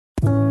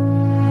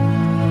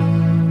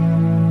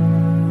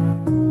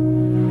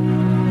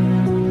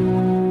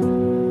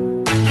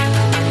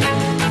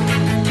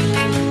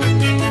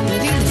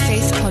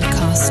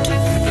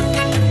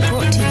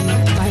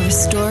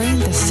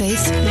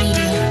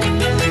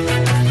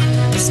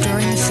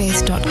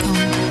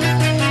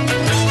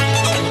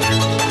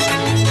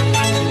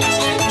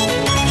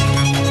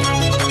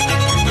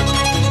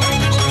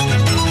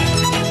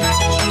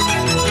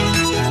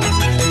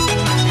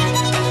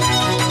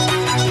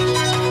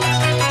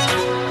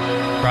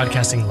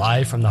Broadcasting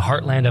live from the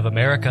heartland of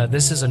America,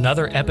 this is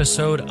another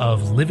episode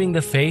of Living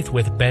the Faith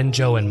with Ben,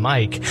 Joe, and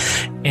Mike.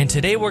 And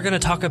today we're going to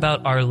talk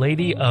about Our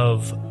Lady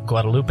of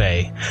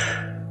Guadalupe.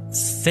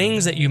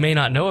 Things that you may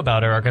not know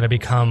about her are going to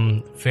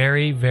become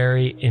very,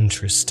 very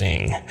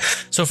interesting.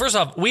 So first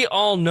off, we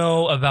all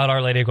know about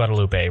Our Lady of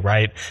Guadalupe,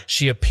 right?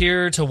 She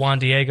appeared to Juan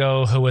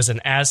Diego, who was an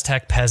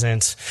Aztec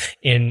peasant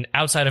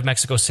outside of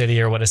Mexico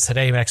City, or what is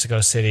today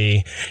Mexico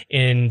City,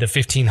 in the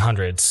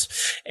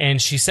 1500s.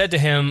 And she said to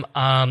him,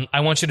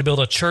 I want you to build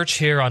a church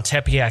here on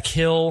Tepeyac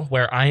Hill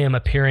where I am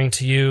appearing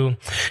to you.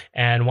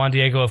 And Juan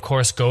Diego, of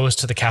course, goes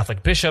to the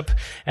Catholic bishop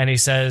and he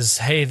says,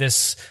 hey,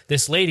 this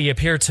lady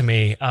appeared to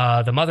me.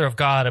 The Mother of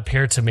God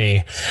appeared to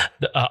me.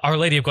 Our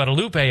Lady of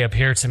Guadalupe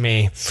appeared to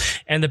me.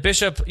 And the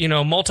bishop,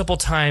 multiple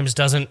times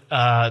doesn't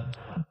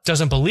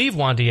believe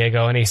Juan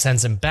Diego, and he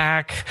sends him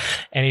back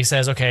and he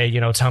says, okay,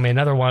 tell me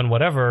another one,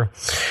 whatever.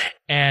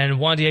 And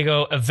Juan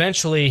Diego,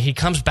 eventually he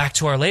comes back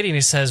to Our Lady and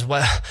he says,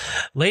 well,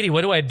 lady,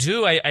 what do I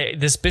do?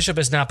 This bishop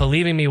is not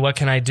believing me. What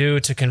can I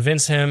do to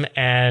convince him?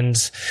 And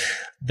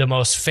the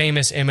most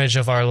famous image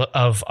of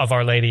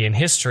Our Lady in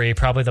history,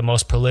 probably the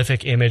most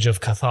prolific image of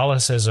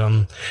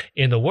Catholicism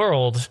in the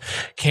world,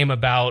 came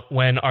about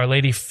when Our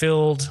Lady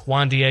filled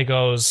Juan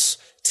Diego's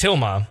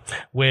tilma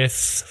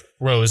with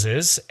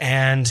roses,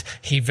 and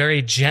he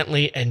very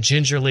gently and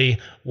gingerly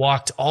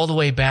walked all the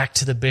way back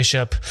to the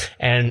bishop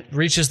and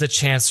reaches the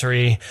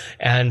chancery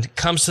and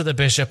comes to the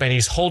bishop, and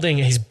he's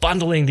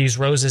bundling these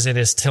roses in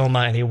his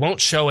tilma, and he won't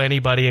show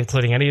anybody,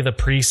 including any of the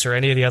priests or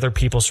any of the other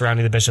people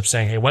surrounding the bishop,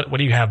 saying, hey, what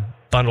do you have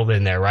bundled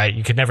in there, right?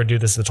 You could never do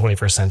this in the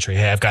 21st century.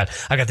 Hey, I got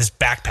this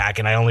backpack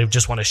and I only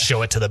just want to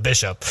show it to the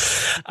bishop.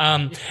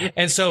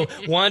 And so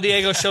Juan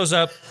Diego shows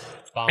up,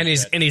 and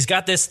he's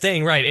got this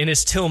thing right in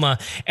his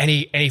tilma, and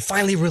he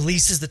finally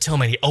releases the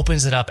tilma, and he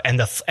opens it up, and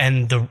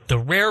the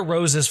rare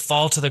roses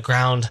fall to the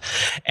ground.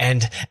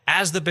 And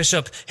as the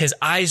bishop, his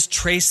eyes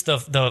trace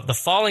the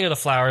falling of the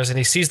flowers, and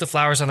he sees the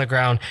flowers on the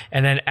ground,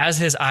 and then as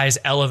his eyes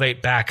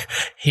elevate back,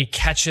 he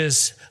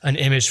catches an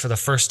image for the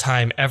first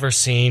time ever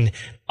seen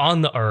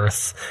on the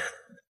earth,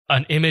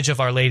 an image of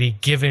Our Lady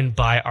given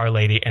by Our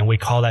Lady, and we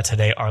call that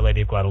today Our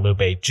Lady of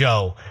Guadalupe.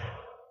 Joe,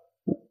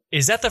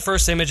 is that the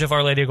first image of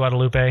Our Lady of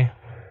Guadalupe?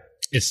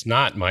 It's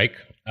not, Mike.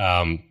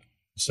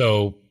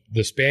 So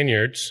the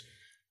Spaniards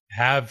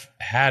have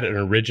had an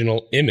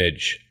original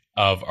image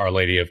of Our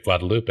Lady of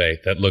Guadalupe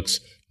that looks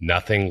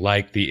nothing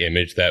like the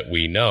image that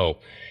we know.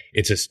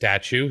 It's a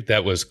statue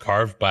that was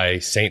carved by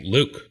Saint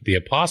Luke, the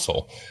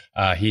apostle.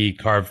 He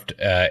carved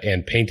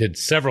and painted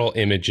several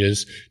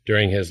images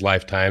during his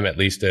lifetime, at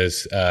least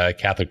as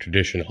Catholic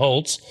tradition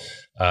holds,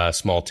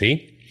 small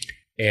t.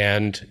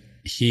 And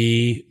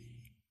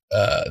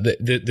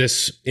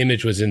this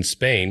image was in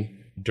Spain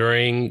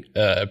during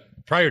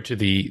prior to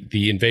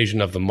the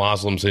invasion of the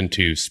Muslims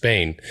into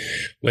Spain.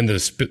 When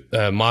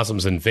the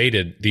Muslims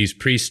invaded, these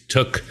priests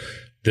took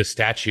the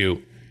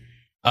statue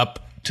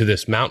up to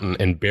this mountain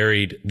and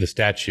buried the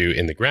statue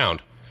in the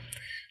ground.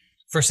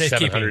 For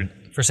safekeeping.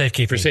 For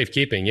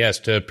safekeeping, yes,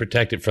 to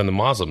protect it from the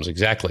Muslims,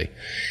 exactly.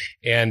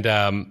 And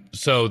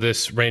so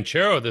this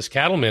ranchero, this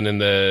cattleman in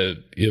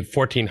the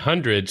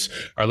 1400s,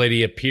 Our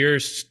Lady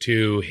appears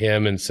to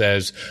him and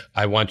says,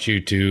 I want you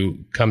to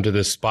come to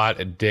this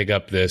spot and dig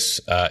up this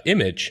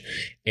image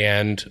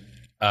and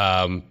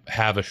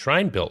have a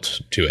shrine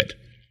built to it,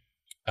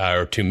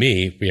 or to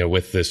me,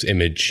 with this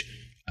image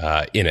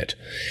in it.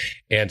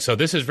 And so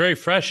this is very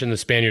fresh in the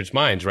Spaniards'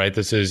 minds, right?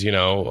 This is,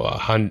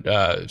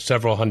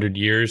 several hundred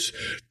years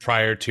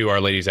prior to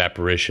Our Lady's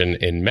apparition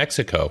in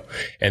Mexico.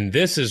 And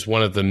this is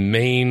one of the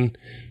main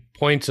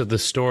points of the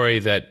story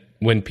that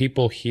when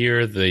people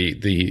hear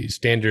the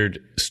standard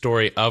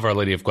story of Our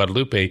Lady of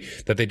Guadalupe,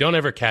 that they don't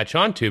ever catch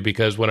on to,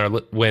 because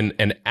when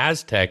an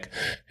Aztec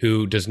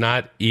who does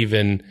not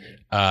even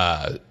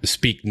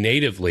speak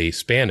natively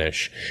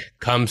Spanish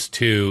comes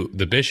to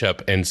the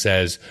bishop and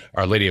says,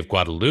 Our Lady of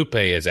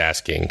Guadalupe is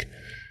asking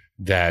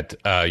that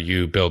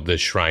you build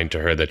this shrine to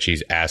her that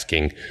she's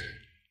asking,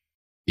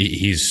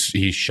 he's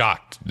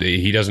shocked.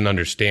 He doesn't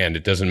understand.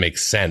 It doesn't make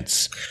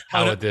sense.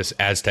 How would this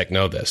Aztec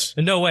know this?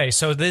 No way.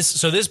 So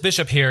this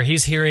bishop here,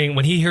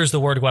 when he hears the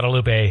word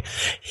Guadalupe,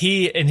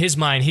 in his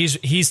mind,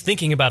 he's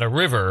thinking about a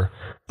river,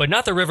 but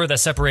not the river that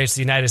separates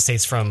the United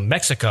States from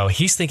Mexico.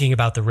 He's thinking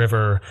about the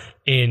river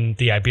in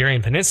the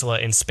Iberian Peninsula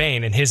in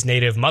Spain, in his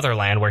native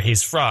motherland where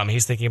he's from.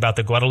 He's thinking about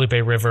the Guadalupe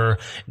River,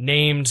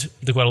 named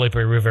the Guadalupe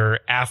River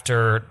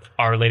after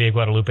Our Lady of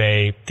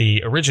Guadalupe,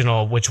 the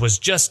original, which was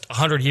just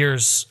 100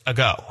 years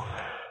ago.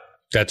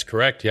 That's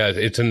correct. Yeah,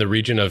 it's in the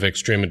region of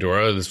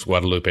Extremadura, this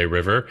Guadalupe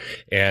River.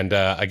 And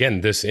again,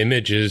 this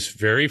image is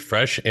very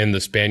fresh in the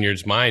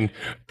Spaniards' mind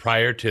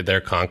prior to their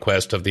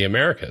conquest of the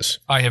Americas.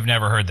 I have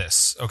never heard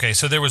this. Okay,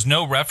 so there was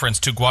no reference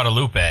to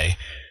Guadalupe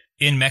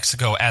in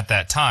Mexico at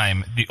that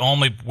time. The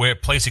only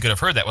place you could have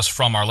heard that was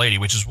from Our Lady,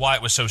 which is why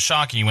it was so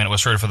shocking when it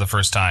was heard for the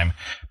first time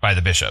by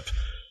the bishop.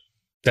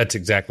 That's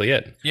exactly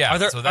it. Yeah,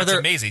 so that's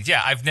amazing.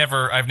 Yeah, I've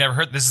never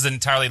heard. This is an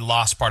entirely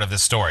lost part of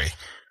this story.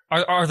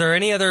 Are there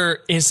any other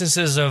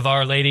instances of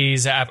Our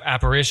Lady's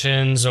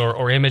apparitions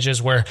or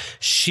images where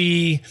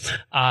she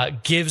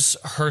gives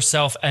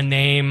herself a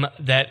name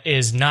that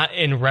is not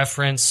in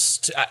reference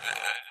to...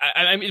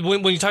 I mean,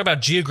 when you talk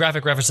about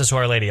geographic references to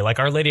Our Lady, like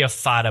Our Lady of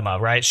Fatima,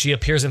 right? She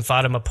appears in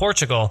Fatima,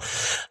 Portugal,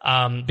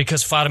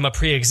 because Fatima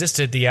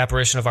pre-existed the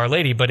apparition of Our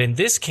Lady. But in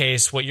this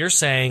case, what you're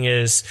saying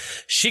is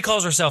she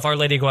calls herself Our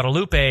Lady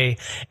Guadalupe,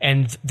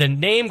 and the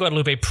name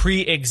Guadalupe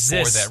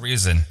pre-exists for that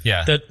reason.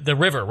 Yeah, the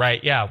river,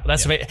 right? Yeah,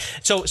 that's amazing.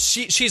 So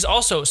she's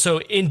also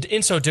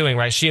in so doing,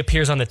 right? She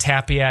appears on the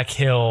Tepeyac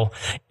Hill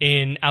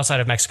outside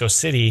of Mexico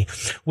City,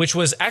 which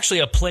was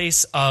actually a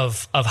place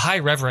of high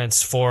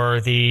reverence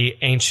for the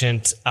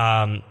ancient.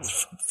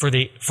 For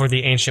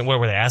the ancient, what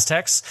were they,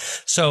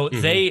 Aztecs? So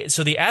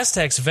the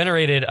Aztecs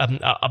venerated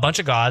a bunch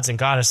of gods and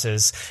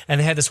goddesses, and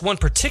they had this one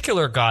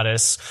particular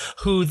goddess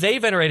who they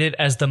venerated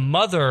as the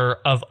mother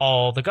of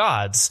all the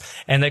gods,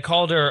 and they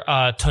called her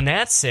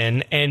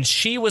Tonantzin, and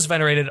she was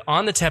venerated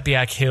on the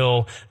Tepeyac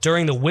Hill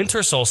during the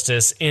winter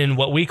solstice in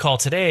what we call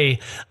today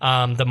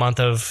the month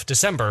of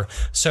December.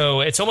 So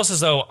it's almost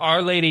as though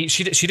Our Lady,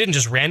 she didn't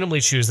just randomly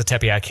choose the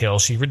Tepeyac Hill.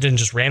 She didn't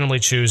just randomly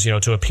choose,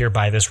 to appear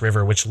by this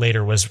river, which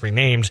later was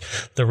renamed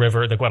the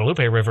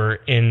Guadalupe River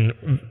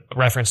in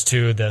reference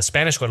to the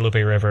Spanish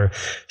Guadalupe River.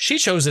 She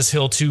chose this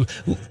hill to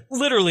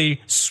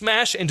literally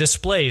smash and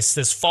displace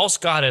this false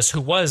goddess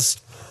who was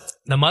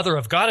the mother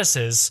of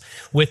goddesses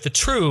with the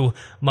true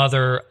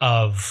mother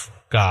of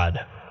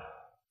God.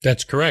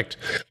 That's correct.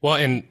 Well,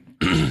 and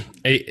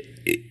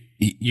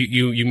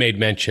you made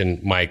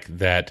mention, Mike,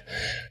 that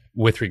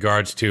with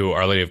regards to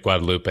Our Lady of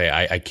Guadalupe,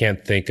 I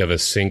can't think of a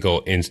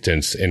single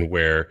instance in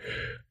where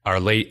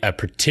a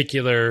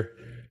particular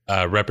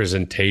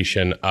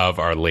representation of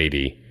Our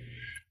Lady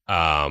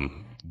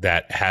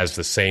that has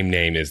the same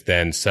name as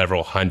then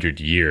several hundred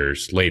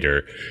years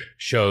later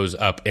shows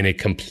up in a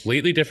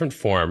completely different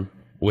form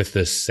with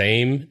the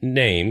same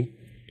name,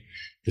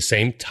 the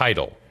same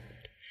title.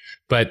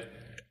 But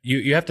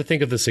you have to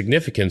think of the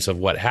significance of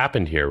what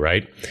happened here,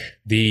 right?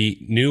 The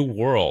New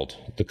World,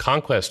 the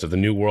conquest of the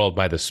New World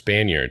by the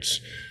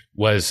Spaniards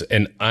was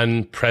an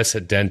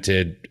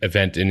unprecedented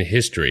event in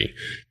history.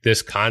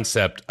 This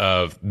concept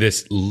of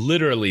this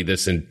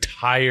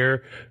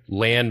entire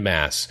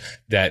landmass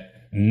that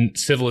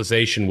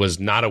civilization was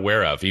not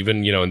aware of,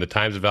 even, in the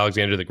times of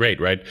Alexander the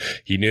Great, right?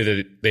 He knew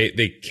that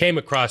they came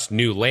across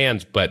new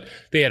lands, but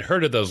they had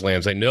heard of those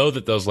lands. They know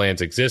that those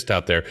lands exist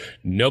out there.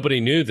 Nobody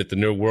knew that the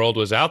New World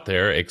was out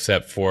there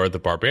except for the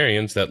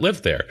barbarians that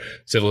lived there.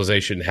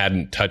 Civilization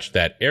hadn't touched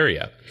that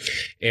area.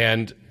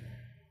 And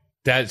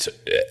that's...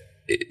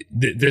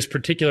 this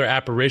particular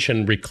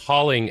apparition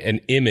recalling an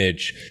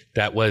image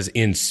that was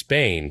in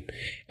Spain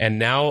and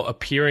now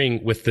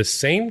appearing with the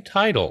same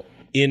title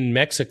in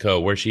Mexico,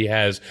 where she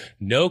has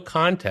no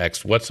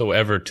context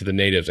whatsoever to the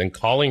natives and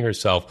calling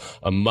herself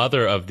a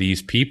mother of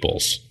these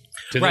peoples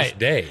to this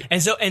day.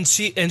 And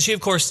she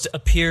of course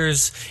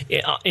appears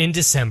in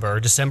December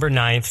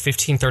 9th,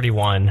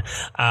 1531,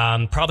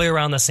 probably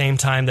around the same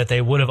time that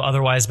they would have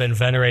otherwise been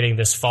venerating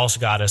this false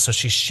goddess. So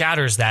she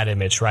shatters that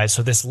image, right?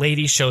 So this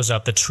lady shows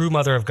up, the true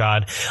mother of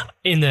God,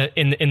 in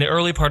the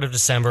early part of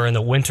December, in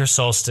the winter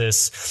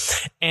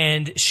solstice,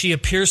 and she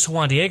appears to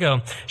Juan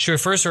Diego. She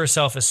refers to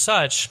herself as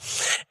such,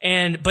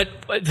 but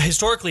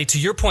historically, to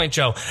your point,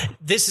 Joe,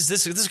 this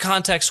is a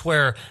context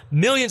where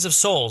millions of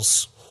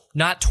souls,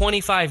 not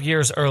 25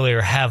 years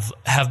earlier, have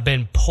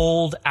been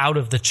pulled out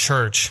of the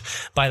church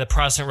by the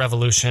Protestant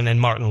Revolution and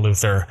Martin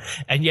Luther.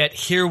 And yet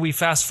here we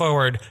fast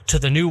forward to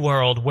the New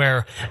World,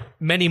 where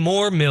many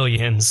more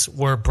millions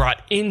were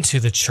brought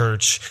into the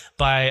church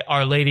by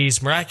Our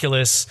Lady's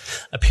miraculous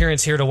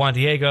appearance here to Juan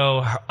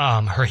Diego,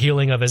 her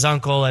healing of his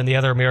uncle, and the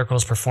other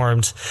miracles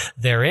performed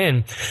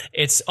therein.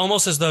 It's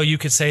almost as though you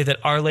could say that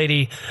Our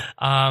Lady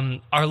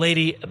not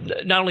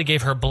only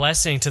gave her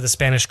blessing to the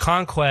Spanish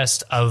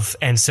conquest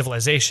and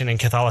civilization and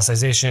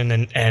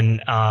Catholicization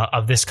and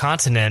of this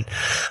continent,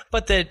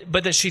 but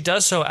that she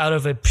does so out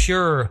of a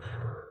pure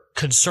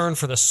concern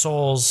for the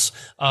souls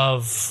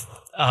of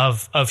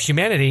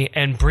humanity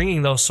and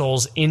bringing those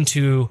souls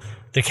into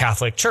the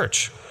Catholic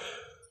Church.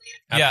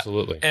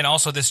 Absolutely. Yeah, and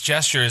also this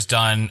gesture is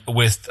done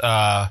with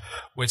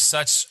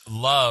such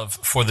love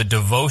for the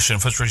devotion,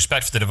 with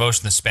respect for the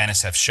devotion the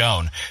Spanish have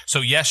shown.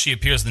 So yes, she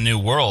appears in the New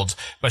World,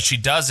 but she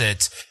does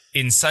it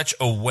in such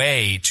a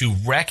way to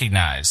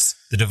recognize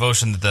the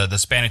devotion that the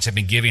Spanish have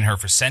been giving her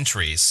for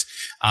centuries,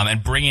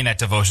 and bringing that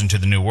devotion to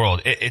the New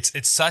World.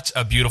 It's such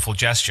a beautiful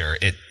gesture.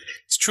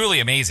 It's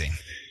truly amazing.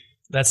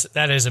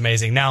 That is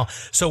amazing. Now,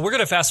 so we're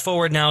going to fast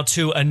forward now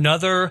to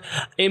another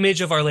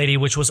image of Our Lady,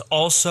 which was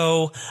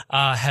also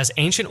has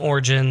ancient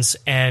origins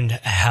and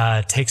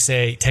takes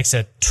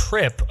a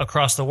trip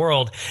across the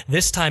world.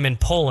 This time in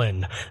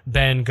Poland.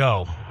 Ben,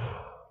 go.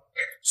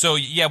 So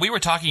yeah, we were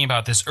talking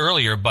about this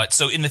earlier, but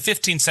so in the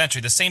 15th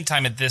century, the same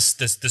time that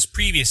this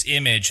previous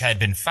image had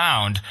been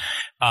found,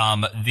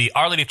 the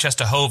Our Lady of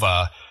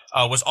Czestochowa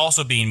was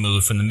also being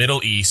moved from the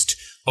Middle East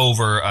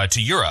over to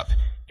Europe.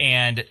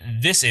 And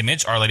this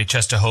image, Our Lady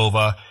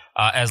Czestochowa,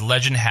 as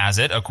legend has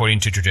it, according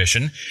to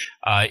tradition,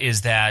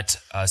 is that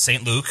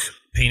St. Luke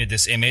painted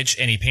this image,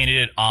 and he painted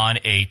it on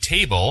a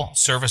table,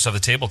 surface of the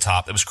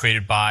tabletop, that was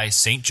created by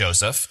St.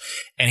 Joseph.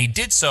 And he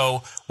did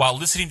so while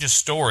listening to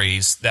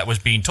stories that was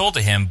being told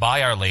to him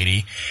by Our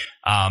Lady.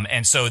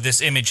 And so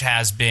this image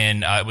has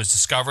been, it was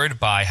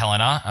discovered by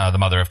Helena, the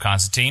mother of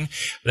Constantine.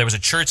 There was a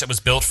church that was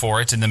built for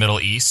it in the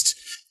Middle East,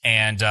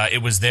 and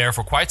it was there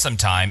for quite some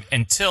time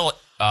until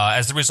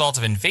as the result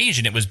of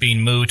invasion, it was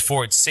being moved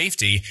for its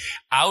safety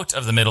out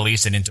of the Middle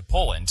East and into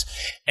Poland.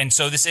 And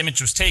so this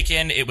image was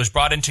taken, it was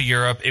brought into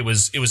Europe, it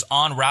was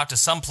en route to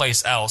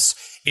someplace else.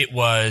 It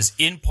was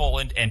in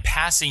Poland and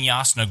passing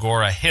Jasna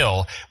Gora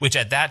Hill, which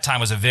at that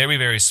time was a very,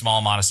 very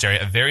small monastery,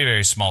 a very,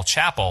 very small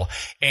chapel,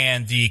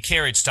 and the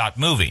carriage stopped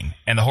moving,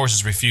 and the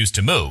horses refused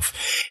to move.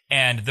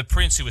 And the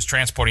prince who was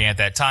transporting at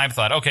that time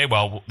thought, okay,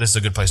 well, this is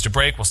a good place to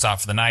break, we'll stop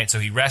for the night. So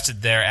he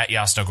rested there at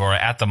Jasna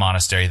Gora, at the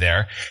monastery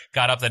there,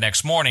 got up the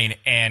next morning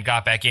and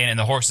got back in, and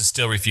the horses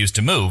still refused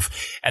to move.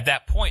 At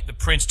that point, the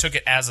prince took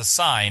it as a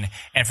sign,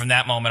 and from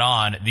that moment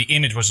on, the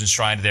image was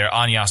enshrined there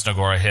on Jasna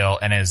Gora Hill,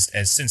 and has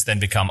since then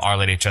become Our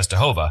Lady of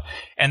Czestochowa.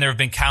 And there have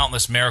been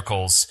countless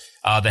miracles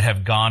that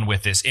have gone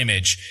with this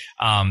image.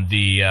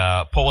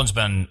 Poland's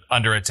been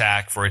under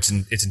attack for its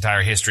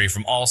entire history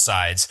from all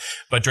sides,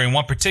 but during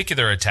one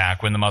particular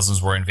attack, when the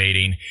Muslims were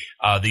invading,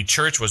 the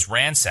church was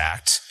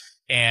ransacked,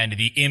 and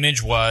the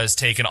image was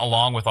taken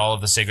along with all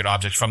of the sacred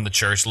objects from the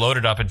church,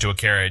 loaded up into a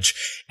carriage,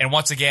 and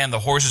once again, the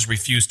horses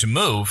refused to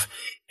move.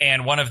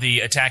 And one of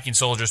the attacking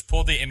soldiers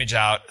pulled the image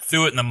out,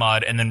 threw it in the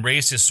mud, and then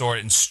raised his sword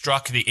and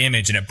struck the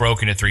image, and it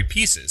broke into 3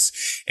 pieces.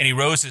 And he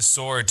rose his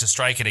sword to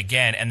strike it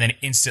again, and then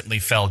instantly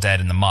fell dead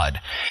in the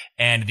mud.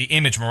 And the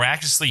image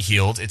miraculously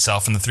healed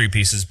itself in the 3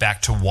 pieces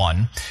back to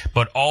 1.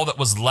 But all that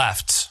was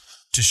left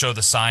to show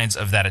the signs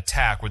of that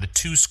attack were the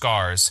 2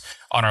 scars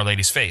on Our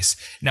Lady's face.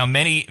 Now,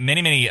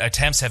 many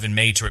attempts have been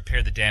made to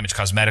repair the damage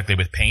cosmetically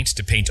with paint,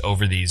 to paint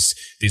over these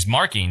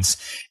markings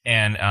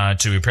and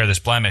to repair this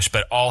blemish,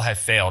 but all have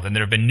failed. And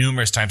there have been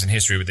numerous times in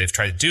history where they've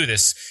tried to do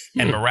this,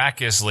 and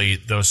miraculously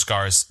those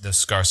scars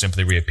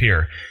simply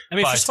reappear. I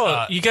mean, first of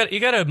all, you got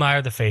to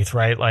admire the faith,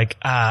 right? Like,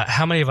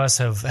 how many of us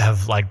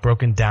have like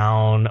broken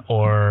down,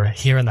 or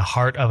here in the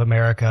heart of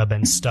America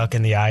been stuck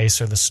in the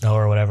ice or the snow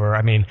or whatever?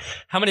 I mean,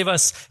 how many of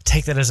us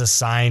take that as a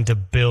sign to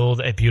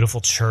build a beautiful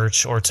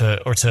church, or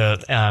to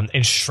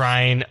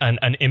enshrine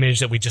an image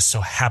that we just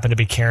so happen to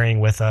be carrying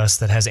with us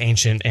that has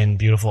ancient and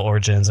beautiful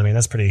origins? I mean,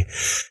 that's pretty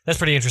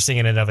interesting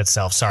in and of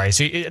itself. Sorry,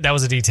 so that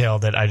was a detail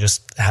that I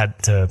just had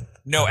to.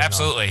 No,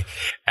 absolutely.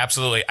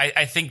 Absolutely.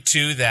 I think,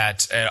 too,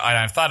 that, and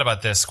I've thought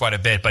about this quite a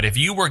bit, but if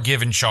you were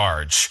given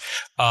charge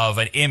of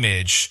an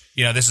image,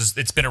 you know,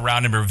 it's been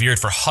around and revered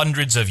for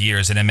hundreds of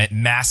years in a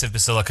massive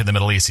basilica in the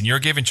Middle East, and you're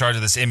given charge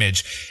of this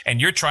image,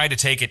 and you're trying to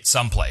take it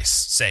someplace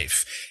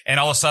safe, and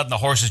all of a sudden the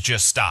horses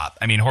just stop.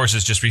 I mean,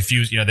 horses just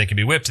refuse, you know, they can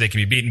be whipped, they can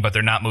be beaten, but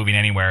they're not moving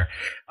anywhere.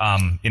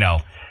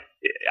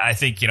 I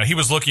think, you know, he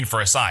was looking for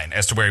a sign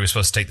as to where he was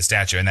supposed to take the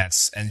statue,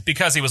 and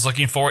because he was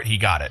looking for it, he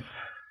got it.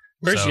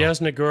 Where's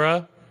Jasna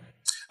Gora?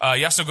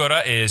 Jasna Gora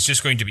is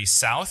just going to be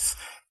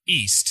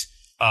southeast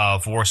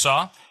of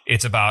Warsaw.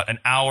 It's about an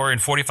hour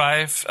and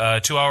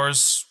 45, 2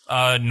 hours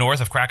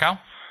north of Krakow.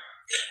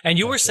 And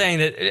you were saying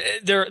that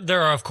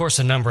there are, of course,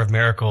 a number of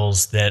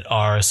miracles that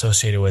are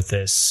associated with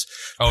this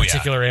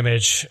particular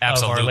image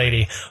of Our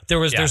Lady.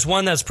 There's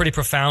one that's pretty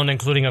profound,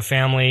 including a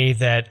family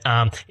that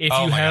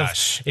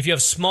if you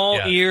have small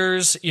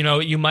ears, you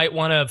know, you might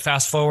want to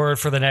fast forward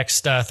for the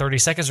next 30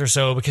 seconds or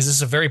so, because this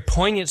is a very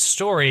poignant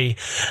story,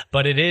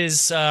 but it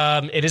is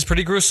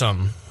pretty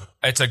gruesome.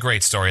 It's a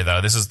great story, though.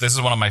 This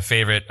is one of my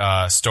favorite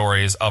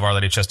stories of Our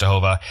Lady of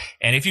Czestochowa.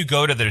 And if you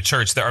go to the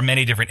church, there are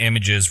many different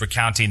images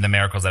recounting the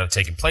miracles that have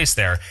taken place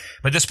there.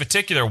 But this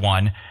particular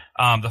one,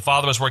 the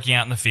father was working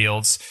out in the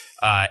fields,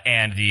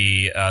 and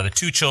the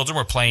 2 children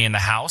were playing in the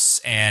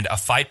house, and a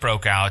fight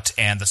broke out,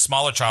 and the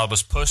smaller child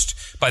was pushed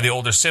by the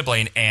older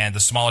sibling, and the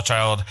smaller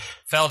child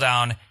fell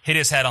down, hit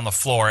his head on the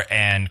floor,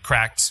 and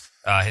cracked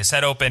his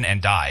head open and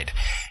died.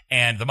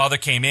 And the mother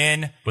came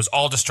in, was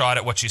all distraught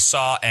at what she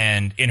saw,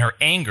 and in her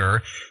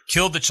anger,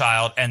 killed the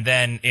child, and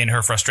then in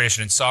her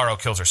frustration and sorrow,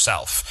 kills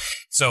herself.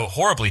 So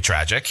horribly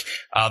tragic.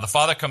 The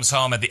father comes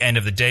home at the end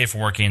of the day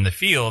from working in the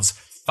fields,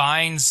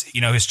 finds,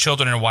 you know, his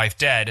children and wife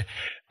dead,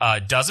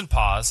 doesn't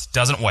pause,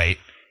 doesn't wait,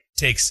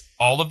 takes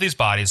all of these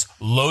bodies,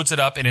 loads it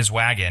up in his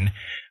wagon,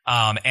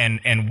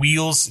 and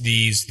wheels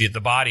the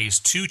bodies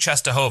to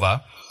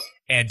Czestochowa,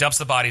 and dumps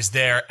the bodies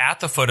there at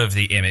the foot of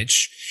the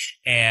image,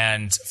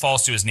 and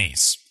falls to his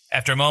knees.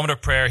 After a moment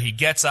of prayer, he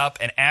gets up,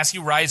 and as he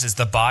rises,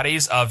 the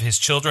bodies of his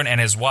children and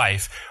his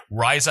wife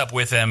rise up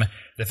with him.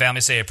 The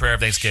family say a prayer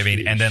of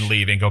thanksgiving and then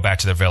leave and go back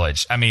to their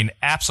village. I mean,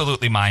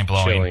 absolutely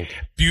mind-blowing. Chilling.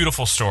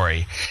 Beautiful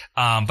story.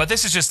 But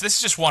this is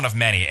just one of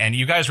many, and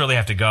you guys really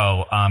have to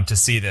go to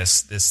see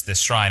this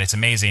shrine. It's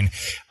amazing.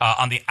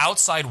 On the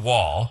outside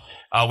wall,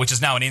 which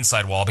is now an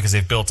inside wall because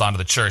they've built onto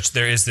the church,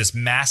 there is this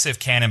massive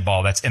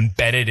cannonball that's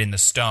embedded in the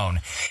stone.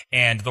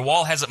 And the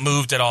wall hasn't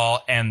moved at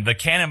all, and the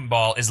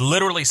cannonball is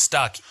literally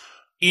stuck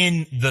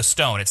in the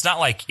stone. It's not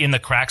like in the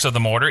cracks of the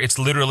mortar. It's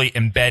literally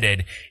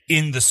embedded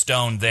in the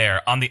stone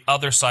there on the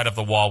other side of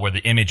the wall where the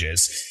image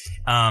is.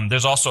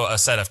 There's also a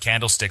set of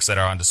candlesticks that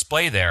are on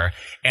display there,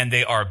 and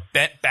they are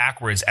bent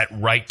backwards at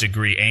right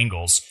degree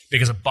angles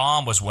because a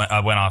bomb went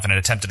off in an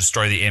attempt to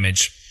destroy the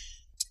image.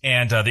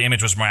 And the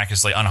image was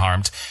miraculously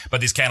unharmed.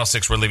 But these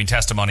candlesticks were living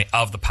testimony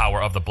of the power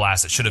of the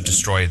blast that should have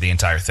destroyed the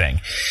entire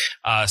thing.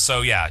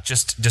 So yeah,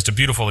 just a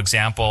beautiful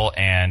example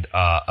and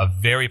a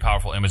very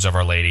powerful image of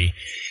Our Lady.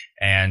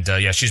 And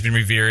yeah, she's been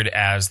revered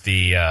as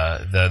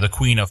the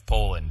Queen of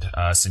Poland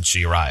since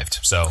she arrived.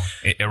 So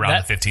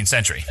around the 15th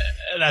century.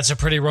 That's a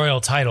pretty royal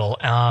title,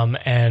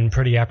 and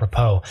pretty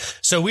apropos.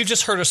 So we've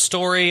just heard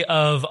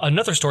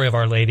another story of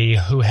Our Lady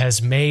who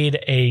has made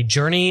a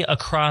journey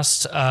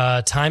across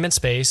time and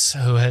space,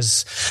 who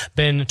has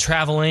been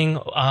traveling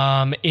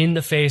in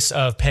the face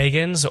of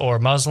pagans or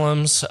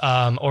Muslims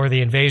or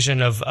the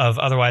invasion of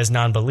otherwise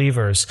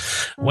non-believers.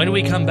 When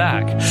we come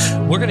back,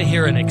 we're going to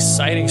hear an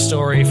exciting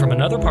story from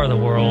another part of the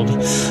world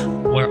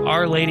where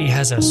Our Lady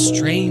has a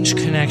strange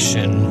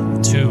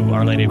connection to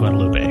Our Lady of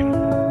Guadalupe.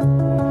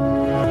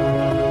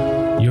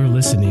 You're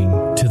listening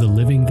to the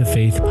Living the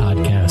Faith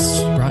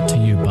podcast, brought to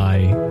you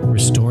by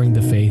Restoring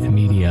the Faith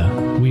Media.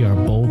 We are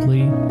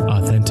boldly,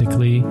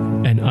 authentically,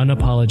 and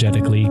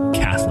unapologetically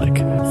Catholic.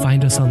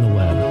 Find us on the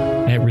web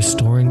at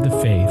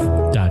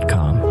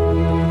restoringthefaith.com.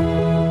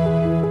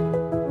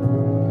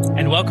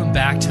 And welcome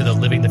back to the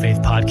Living the Faith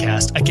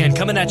podcast. Again,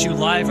 coming at you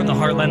live from the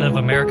heartland of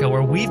America,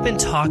 where we've been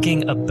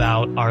talking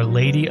about Our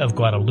Lady of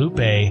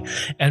Guadalupe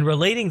and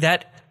relating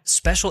that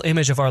special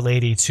image of Our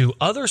Lady to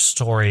other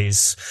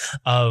stories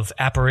of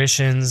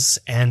apparitions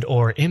and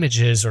or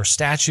images or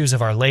statues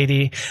of Our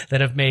Lady that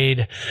have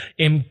made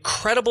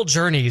incredible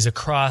journeys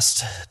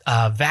across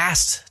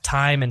vast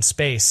time and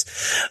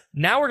space.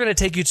 Now we're going to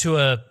take you to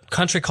a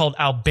country called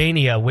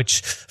Albania,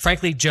 which,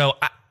 frankly, Joe,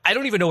 I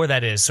don't even know where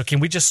that is. So can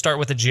we just start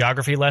with a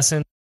geography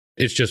lesson?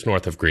 It's just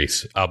north of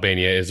Greece.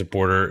 Albania is a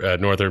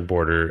northern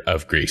border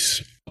of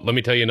Greece. Let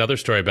me tell you another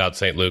story about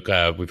St. Luke.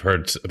 We've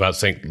heard about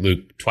St.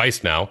 Luke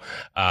twice now.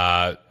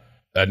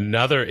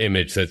 Another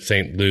image that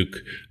St. Luke,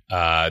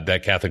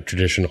 that Catholic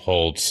tradition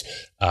holds,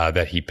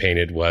 that he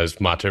painted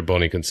was Mater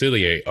Boni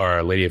Consilii,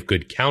 Our Lady of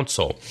Good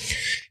Counsel.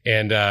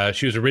 And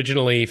she was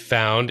originally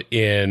found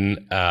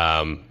in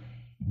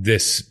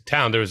this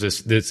town. There was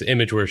this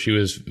image where she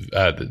was,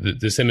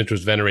 this image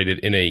was venerated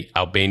in a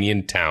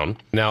Albanian town.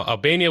 Now,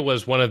 Albania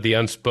was one of the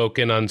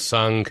unspoken,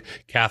 unsung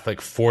Catholic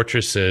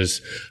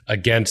fortresses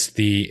against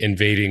the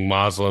invading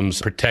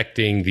Muslims,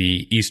 protecting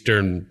the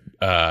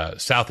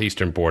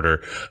southeastern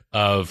border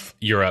of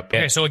Europe.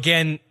 Okay, so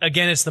again,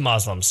 it's the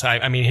Muslims.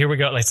 I mean, here we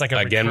go. It's like a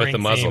again with the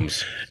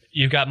Muslims. Theme.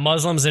 You've got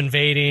Muslims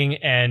invading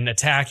and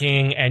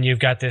attacking, and you've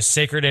got this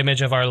sacred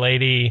image of Our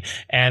Lady,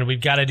 and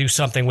we've got to do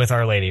something with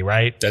Our Lady,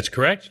 right? That's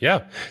correct,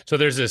 yeah. So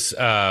there's this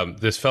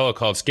fellow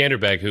called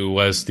Skanderbeg who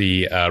was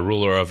the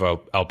ruler of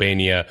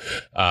Albania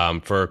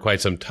for quite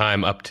some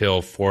time, up till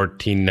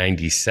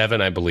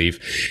 1497, I believe.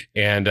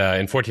 And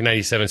in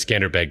 1497,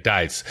 Skanderbeg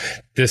dies.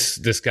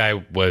 This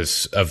guy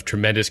was of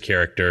tremendous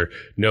character.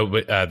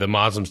 The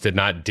Muslims did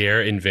not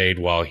dare invade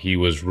while he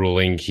was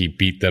ruling. He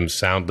beat them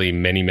soundly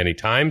many, many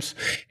times.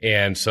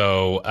 And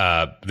so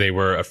they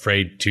were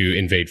afraid to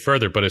invade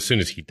further. But as soon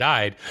as he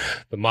died,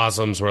 the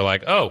Muslims were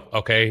like, oh,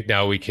 okay,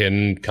 now we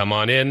can come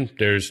on in.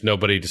 There's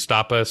nobody to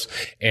stop us.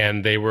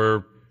 And they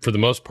were, for the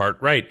most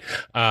part, right.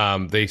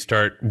 They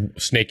start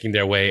snaking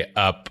their way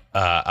up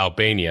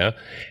Albania.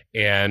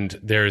 And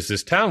there's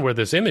this town where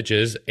this image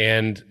is,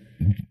 and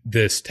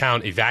this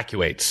town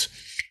evacuates.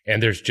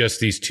 And there's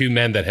just these two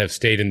men that have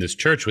stayed in this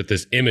church with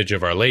this image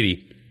of Our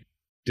Lady.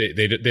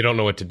 They don't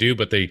know what to do,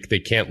 but they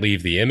can't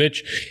leave the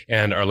image.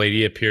 And Our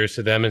Lady appears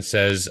to them and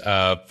says,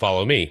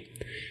 follow me.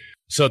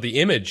 So the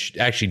image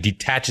actually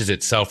detaches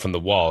itself from the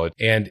wall,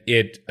 and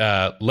it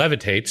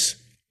levitates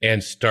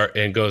and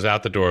goes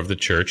out the door of the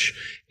church.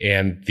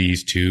 And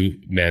these two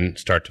men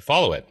start to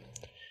follow it.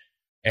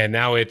 And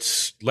now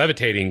it's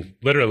levitating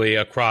literally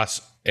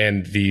across,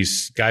 and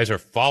these guys are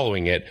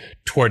following it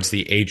towards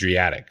the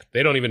Adriatic.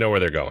 They don't even know where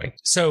they're going.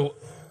 So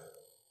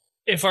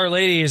if Our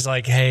Lady is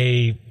like,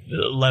 hey,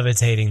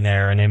 levitating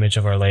there, an image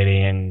of Our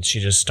Lady, and she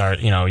just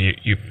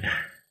you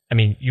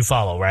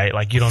follow, right?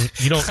 Like you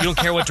don't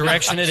care what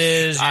direction it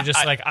is. You're just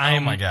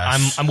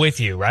I'm with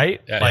you, right?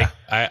 Let's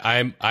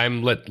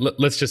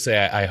just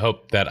say I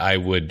hope that I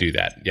would do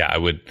that. Yeah, I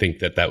would think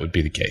that would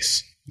be the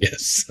case.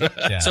 Yes.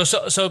 Yeah.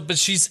 But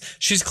she's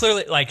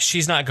clearly like,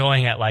 she's not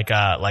going at like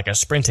a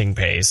sprinting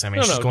pace. I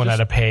mean, she's going at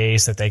a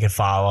pace that they could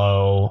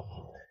follow.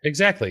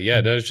 Exactly.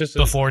 Yeah. No, it's just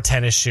before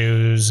tennis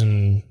shoes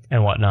and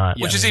whatnot.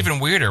 Which is even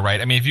weirder,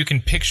 right? I mean, if you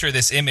can picture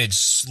this image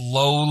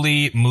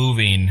slowly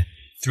moving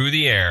through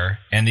the air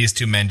and these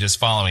two men just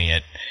following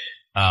it,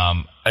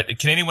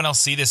 can anyone else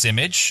see this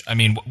image? I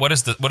mean, what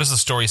does the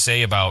story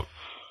say about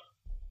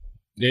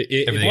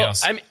everything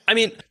else? I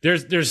mean,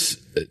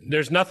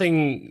 there's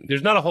nothing.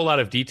 There's not a whole lot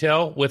of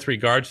detail with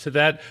regards to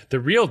that. The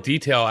real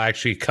detail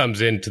actually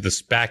comes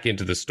back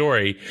into the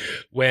story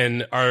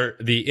when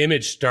the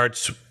image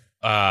starts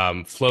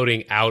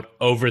floating out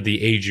over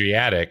the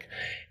Adriatic.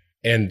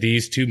 And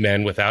these two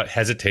men, without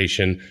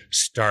hesitation,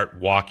 start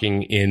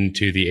walking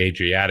into the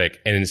Adriatic.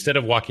 And instead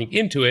of walking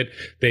into it,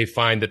 they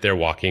find that they're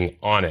walking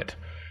on it,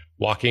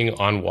 walking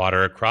on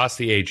water across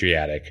the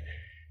Adriatic,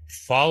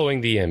 following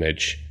the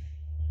image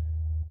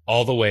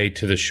all the way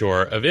to the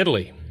shore of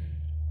Italy.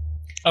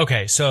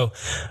 Okay, so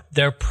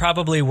there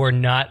probably were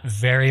not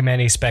very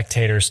many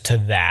spectators to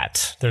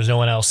that. There's no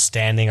one else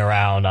standing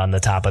around on the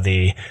top of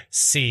the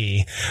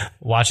sea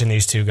watching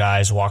these two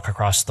guys walk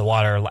across the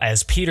water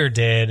as Peter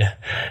did,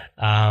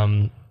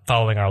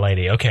 following Our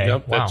Lady. Okay,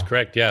 Nope, wow. That's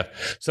correct, yeah.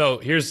 So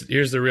here's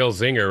the real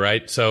zinger,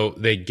 right? So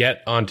they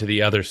get onto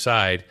the other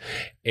side,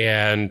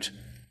 and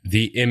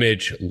the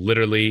image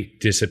literally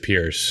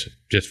disappears,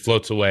 just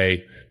floats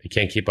away. They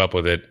can't keep up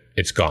with it.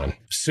 It's gone.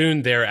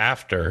 Soon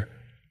thereafter...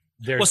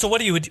 Well, so what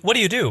do you do? What do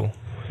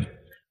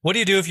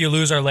you do if you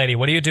lose Our Lady?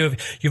 What do you do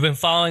if you've been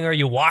following her,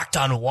 you walked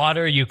on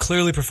water, you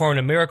clearly performed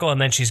a miracle,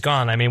 and then she's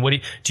gone? I mean,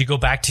 do you go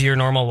back to your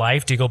normal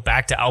life? Do you go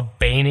back to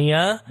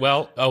Albania?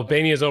 Well,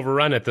 Albania is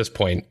overrun at this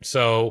point.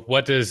 So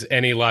what does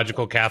any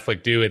logical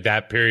Catholic do at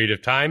that period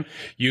of time?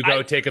 You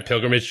go take a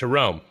pilgrimage to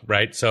Rome,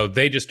 right? So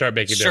they just start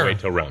making their way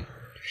to Rome.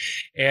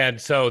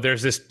 And so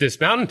there's this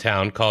mountain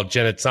town called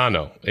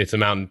Genazzano. It's a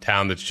mountain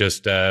town that's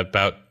just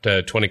about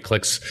 20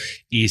 clicks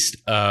east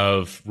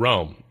of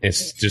Rome.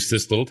 It's just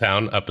this little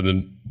town up in the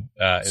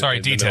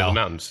in the middle of the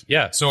mountains.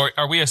 Yeah. So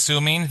are we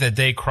assuming that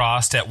they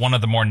crossed at one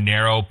of the more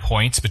narrow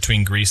points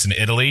between Greece and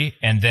Italy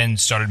and then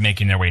started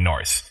making their way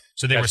north?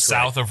 So they were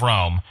south of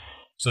Rome.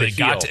 So they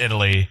got to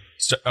Italy.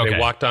 They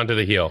walked onto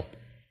the heel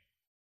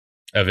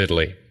of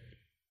Italy.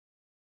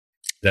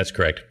 That's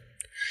correct.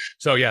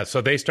 So,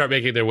 so they start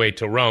making their way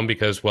to Rome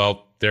because,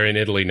 well, they're in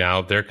Italy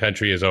now. Their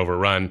country is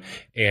overrun.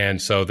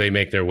 And so they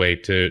make their way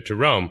to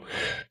Rome.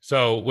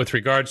 So with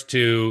regards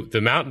to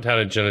the mountain town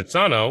of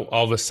Genazzano,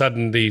 all of a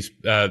sudden these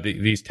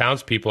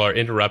townspeople are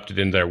interrupted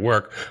in their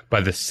work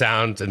by the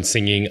sounds and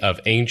singing of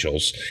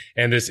angels.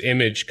 And this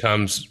image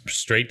comes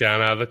straight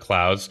down out of the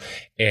clouds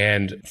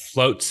and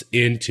floats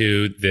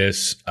into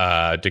this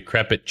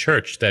decrepit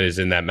church that is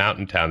in that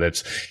mountain town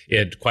that's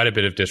in quite a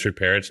bit of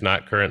disrepair. It's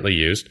not currently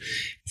used.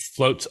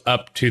 Floats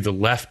up to the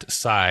left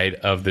side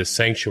of this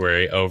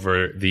sanctuary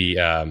over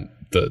the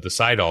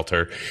side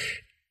altar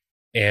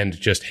and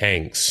just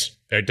hangs.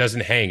 It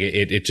doesn't hang.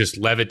 It just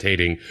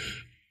levitating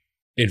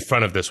in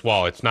front of this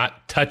wall. It's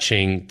not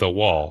touching the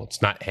wall.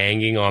 It's not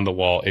hanging on the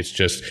wall. It's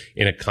just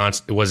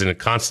it was in a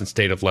constant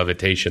state of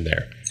levitation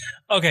there.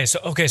 Okay,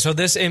 so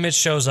this image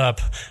shows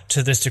up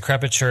to this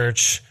decrepit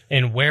church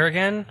in where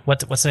again?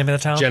 What's the name of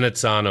the town?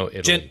 Genazzano,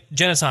 Italy.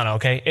 Genazzano,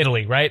 okay,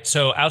 Italy, right?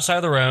 So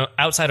outside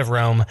of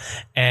Rome,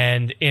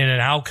 and in an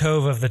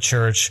alcove of the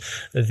church,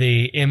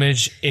 the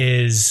image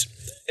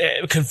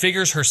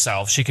configures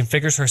herself. She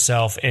configures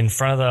herself in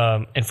front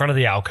of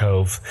the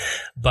alcove,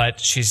 but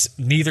she's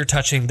neither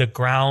touching the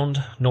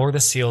ground nor the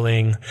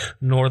ceiling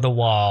nor the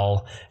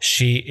wall.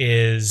 She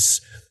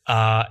is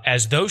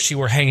as though she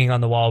were hanging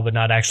on the wall, but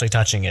not actually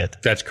touching it.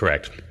 That's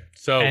correct.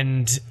 So,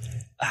 and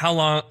how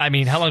long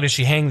does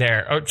she hang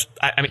there? Or,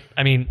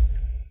 I mean,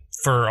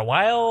 for a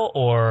while,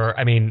 or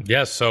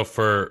yes. So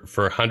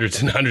for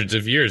hundreds and hundreds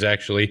of years,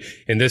 actually,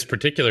 in this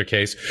particular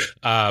case,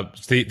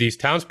 these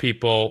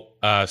townspeople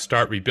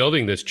start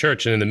rebuilding this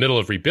church, and in the middle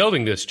of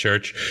rebuilding this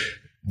church,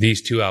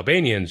 these two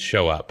Albanians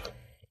show up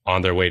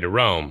on their way to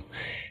Rome.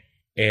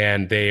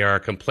 And they are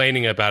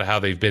complaining about how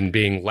they've been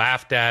being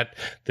laughed at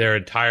their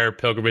entire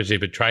pilgrimage. They've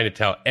been trying to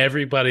tell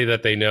everybody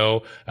that they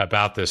know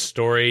about this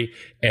story,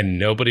 and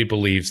nobody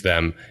believes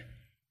them.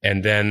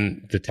 And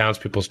then the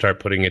townspeople start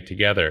putting it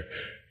together.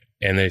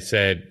 And they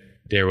said,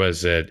 there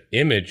was an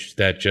image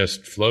that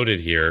just floated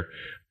here,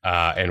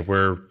 and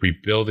we're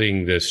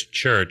rebuilding this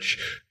church.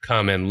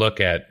 Come and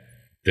look at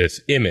this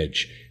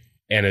image.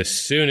 And as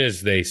soon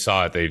as they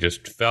saw it, they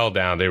just fell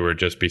down. They were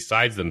just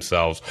besides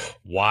themselves.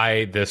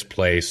 Why this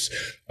place?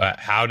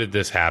 How did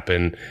this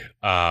happen?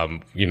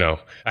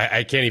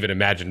 I can't even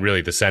imagine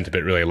really the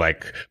sentiment, really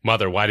like,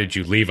 Mother, why did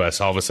you leave us?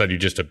 All of a sudden you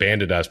just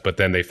abandoned us. But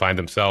then they find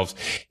themselves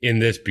in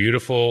this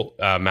beautiful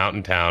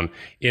mountain town,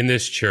 in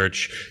this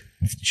church.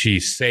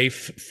 She's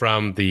safe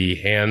from the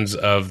hands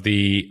of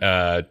the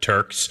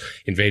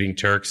invading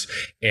Turks,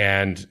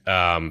 and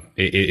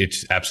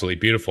it's absolutely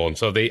beautiful. And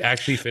so they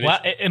actually finished.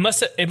 Well,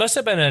 it must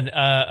have been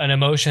an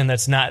emotion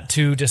that's not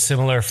too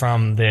dissimilar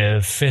from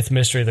the fifth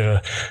mystery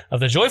of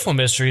the joyful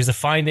mysteries, the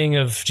finding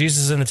of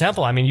Jesus in the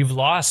temple. I mean, you've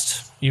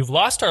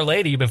lost Our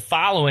Lady. You've been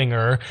following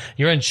her.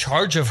 You're in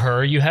charge of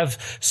her. You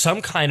have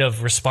some kind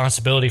of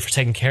responsibility for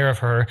taking care of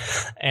her,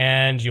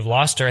 and you've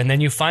lost her. And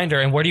then you find her.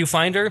 And where do you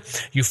find her?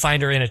 You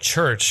find her in a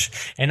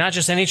church, and not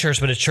just any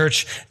church, but a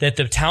church that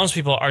the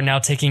townspeople are now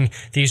taking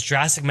these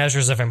drastic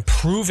measures of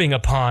improving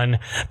upon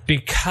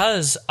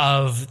because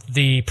of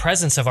the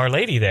presence of Our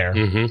Lady there.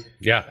 Mm-hmm.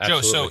 Yeah,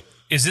 absolutely. Joe, so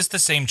is this the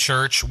same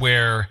church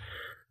where,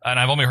 and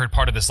I've only heard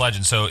part of this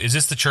legend, so is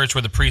this the church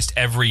where the priest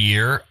every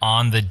year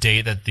on the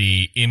day that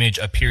the image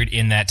appeared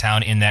in that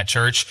town, in that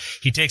church,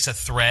 he takes a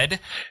thread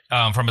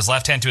from his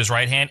left hand to his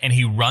right hand and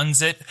he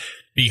runs it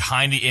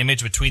behind the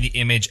image, between the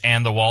image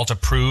and the wall, to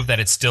prove that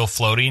it's still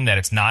floating, that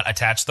it's not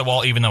attached to the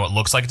wall, even though it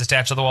looks like it's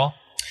attached to the wall?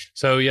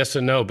 So yes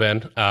and no,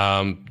 Ben.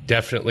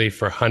 Definitely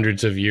for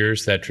hundreds of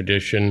years, that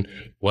tradition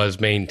was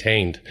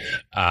maintained.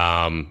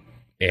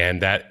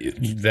 And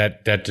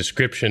that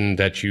description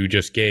that you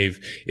just gave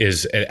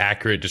is an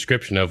accurate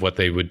description of what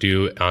they would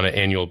do on an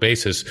annual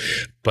basis.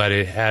 But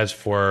it has,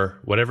 for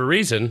whatever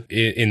reason,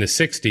 in the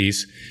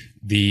 60s,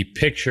 the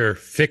picture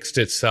fixed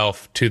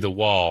itself to the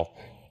wall,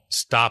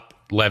 stopped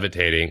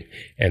levitating,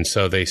 and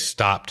so they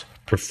stopped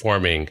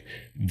performing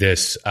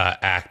this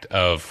act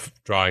of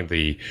drawing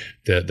the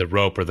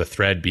rope or the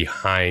thread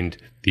behind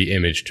the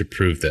image to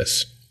prove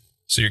this.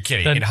 So you're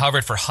kidding. It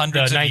hovered for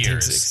hundreds of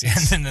years.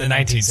 And then the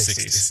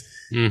 1960s.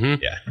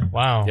 Mm-hmm. Yeah.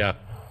 Wow. Yeah.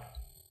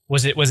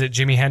 Was it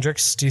Jimi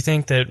Hendrix, do you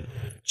think, that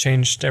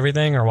changed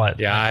everything, or what?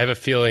 Yeah, I have a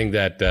feeling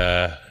that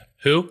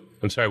who?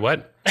 I'm sorry,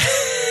 what?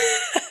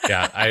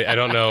 Yeah, I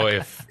don't know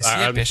if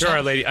I'm sure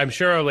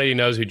Our Lady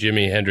knows who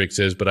Jimi Hendrix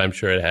is, but I'm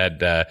sure it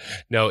had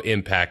no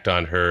impact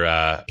on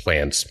her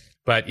plans.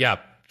 But yeah,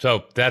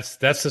 so that's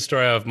the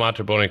story of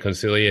Mater Bona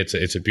Concilia.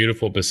 It's a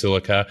beautiful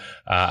basilica.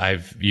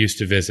 I've used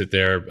to visit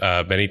there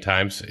many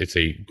times. It's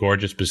a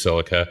gorgeous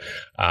basilica.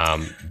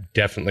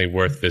 Definitely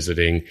worth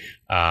visiting.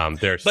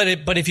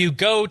 But if you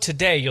go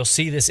today, you'll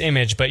see this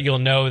image, but you'll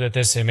know that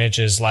this image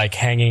is like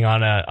hanging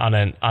on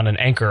an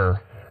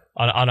anchor,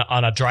 on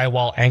a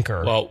drywall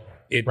anchor. Well,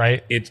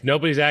 right? It's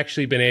nobody's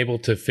actually been able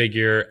to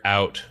figure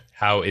out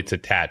how it's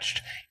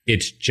attached.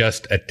 It's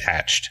just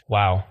attached.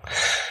 Wow.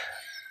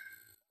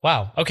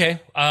 Okay.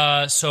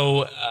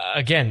 So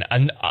again,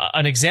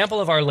 an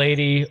example of Our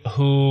Lady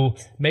who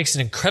makes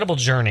an incredible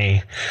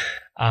journey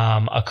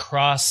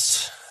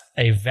across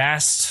a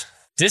vast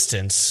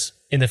distance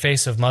in the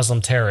face of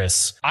Muslim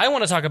terrorists. I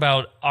want to talk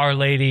about Our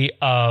Lady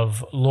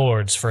of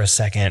Lourdes for a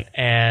second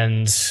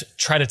and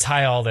try to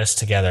tie all this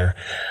together.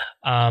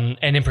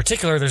 And in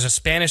particular, there's a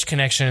Spanish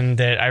connection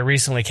that I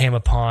recently came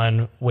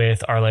upon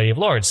with Our Lady of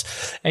Lourdes.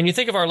 And you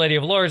think of Our Lady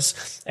of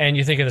Lourdes and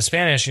you think of the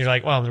Spanish, and you're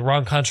like, well, the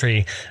wrong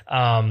country.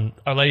 Our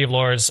Lady of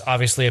Lourdes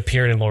obviously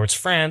appeared in Lourdes,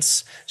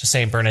 France, to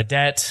Saint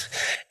Bernadette.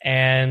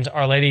 And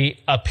Our Lady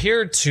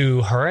appeared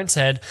to her and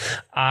said,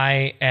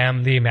 I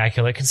am the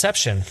Immaculate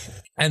Conception.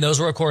 And those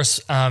were, of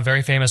course,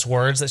 very famous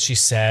words that she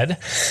said.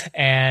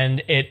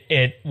 And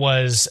it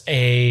was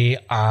a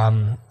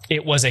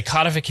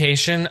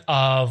codification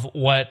of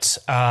what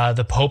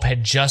the Pope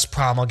had just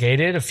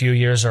promulgated a few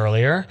years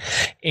earlier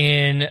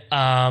in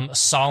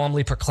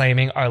solemnly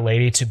proclaiming Our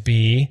Lady to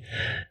be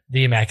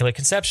the Immaculate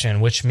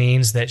Conception, which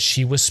means that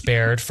she was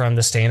spared from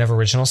the stain of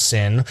original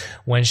sin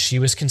when she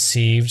was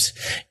conceived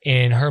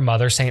in her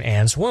mother, St.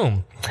 Anne's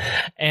womb.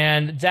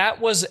 And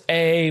that was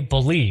a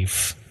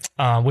belief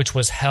which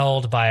was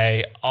held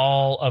by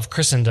all of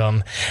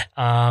Christendom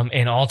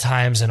in all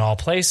times and all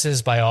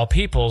places by all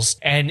peoples.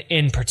 And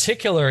in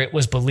particular, it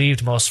was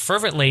believed most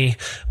fervently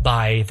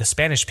by the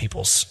Spanish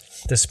peoples.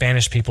 The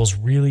Spanish peoples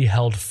really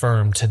held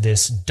firm to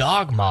this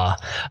dogma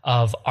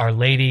of Our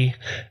Lady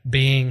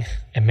being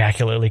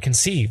immaculately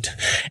conceived.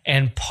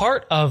 And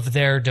part of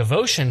their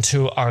devotion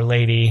to Our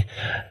Lady,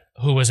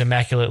 who was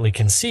immaculately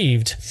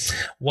conceived,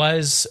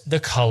 was the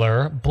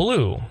color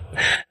blue.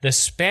 The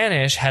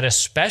Spanish had a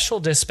special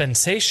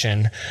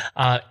dispensation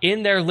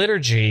in their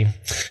liturgy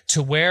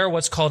to wear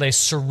what's called a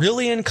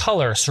cerulean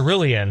color,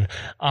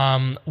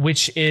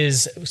 which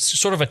is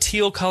sort of a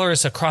teal color.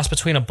 It's a cross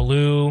between a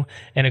blue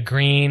and a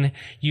green.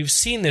 You've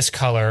seen this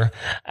color,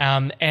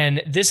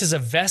 and this is a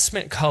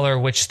vestment color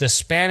which the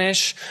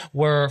Spanish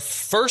were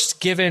first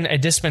given a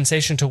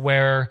dispensation to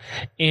wear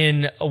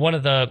in one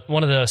of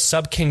the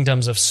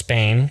sub-kingdoms of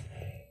Spain.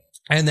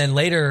 And then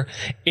later,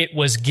 it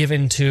was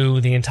given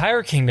to the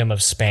entire kingdom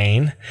of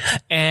Spain.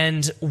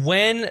 And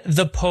when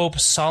the Pope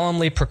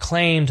solemnly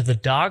proclaimed the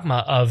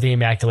dogma of the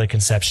Immaculate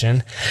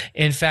Conception,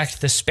 in fact,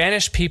 the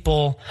Spanish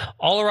people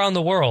all around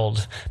the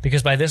world,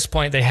 because by this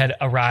point they had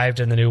arrived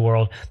in the New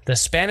World, the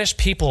Spanish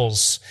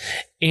peoples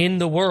in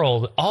the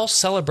world all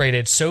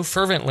celebrated so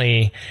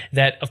fervently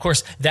that, of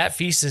course, that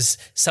feast is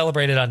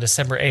celebrated on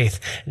December 8th.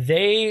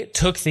 They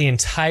took the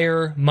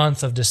entire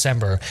month of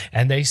December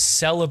and they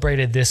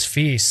celebrated this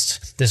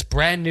feast, this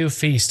brand new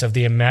feast of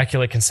the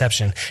Immaculate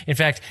Conception. In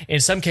fact, in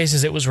some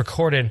cases, it was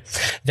recorded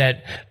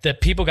that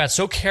people got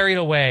so carried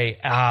away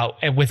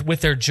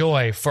with their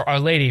joy for Our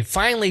Lady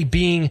finally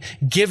being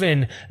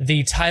given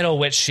the title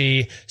which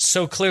she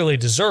so clearly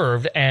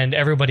deserved, and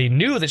everybody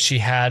knew that she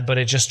had, but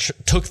it just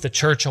took the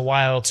church a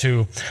while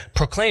to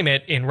proclaim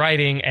it in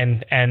writing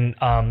and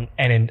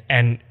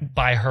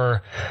by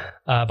her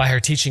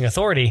teaching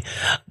authority.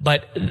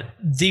 But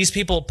these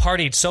people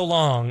partied so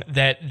long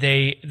that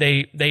they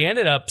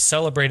ended up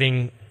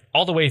celebrating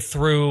all the way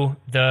through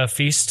the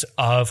feast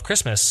of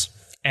Christmas.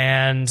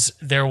 And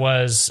there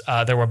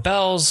were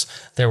bells,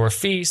 there were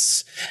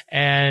feasts,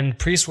 and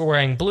priests were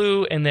wearing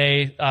blue, and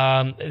they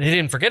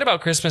didn't forget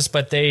about Christmas,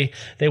 but they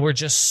were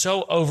just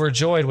so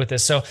overjoyed with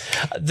this. So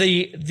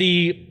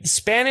the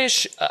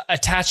Spanish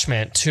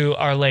attachment to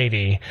Our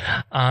Lady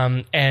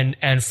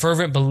and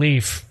fervent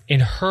belief in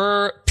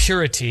her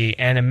purity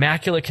and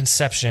immaculate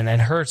conception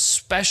and her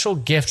special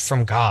gift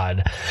from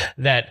God,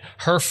 that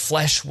her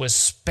flesh was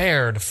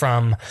spared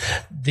from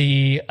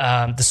the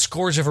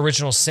scourge of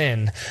original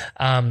sin,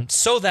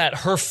 so that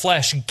her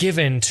flesh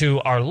given to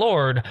our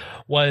Lord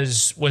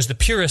was the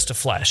purest of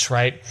flesh,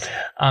 right?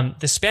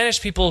 The Spanish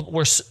people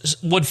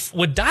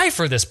would die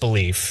for this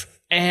belief.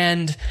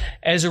 And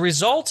as a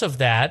result of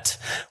that,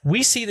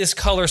 we see this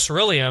color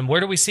ceruleum. Where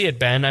do we see it,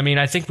 Ben? I mean,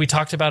 I think we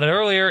talked about it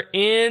earlier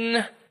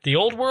in the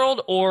Old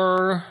World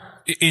or...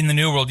 In the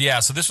New World, yeah.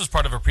 So this was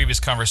part of a previous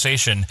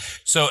conversation.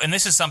 So, and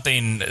this is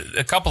something,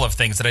 a couple of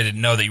things that I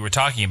didn't know that you were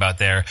talking about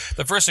there.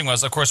 The first thing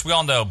was, of course, we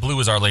all know blue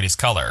is Our Lady's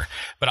color.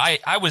 But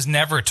I was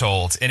never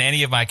told in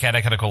any of my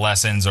catechetical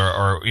lessons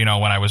or when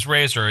I was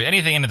raised or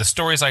anything into the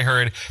stories I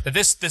heard that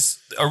this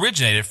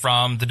originated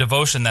from the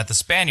devotion that the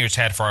Spaniards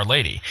had for Our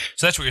Lady.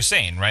 So that's what you're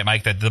saying, right,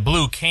 Mike? That the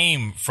blue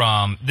came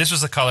from, this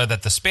was the color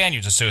that the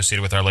Spaniards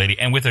associated with Our Lady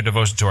and with their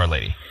devotion to Our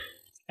Lady.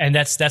 And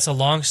that's a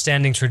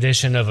long-standing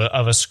tradition of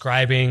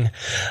ascribing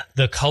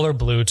the color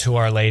blue to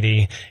Our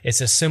Lady. It's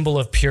a symbol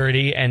of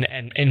purity, and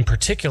in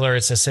particular,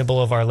 it's a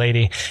symbol of Our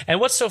Lady. And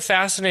what's so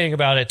fascinating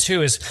about it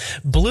too is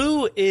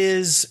blue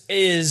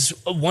is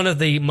one of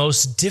the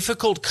most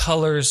difficult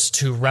colors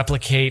to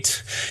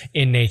replicate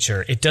in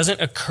nature. It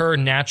doesn't occur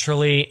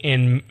naturally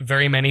in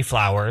very many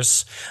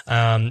flowers.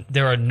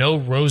 There are no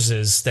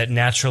roses that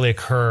naturally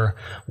occur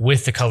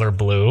with the color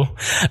blue,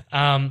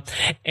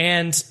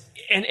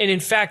 And in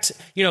fact,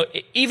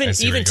 even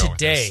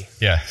today,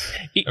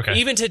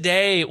 even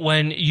today,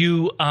 when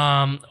you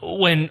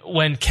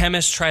when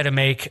chemists try to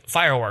make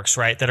fireworks,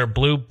 right, that are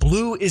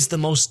blue is the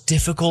most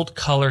difficult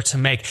color to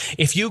make.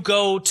 If you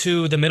go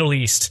to the Middle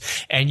East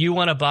and you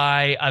want to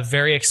buy a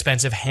very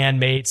expensive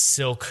handmade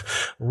silk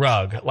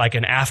rug, like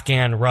an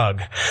Afghan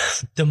rug,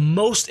 the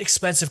most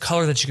expensive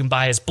color that you can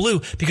buy is blue,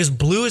 because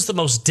blue is the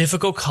most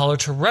difficult color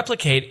to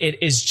replicate.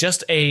 It is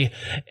just in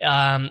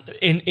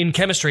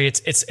chemistry,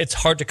 it's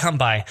hard to come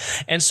by.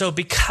 And so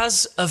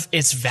because of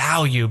its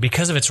value,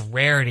 because of its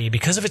rarity,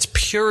 because of its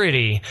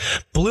purity,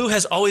 blue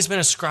has always been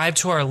ascribed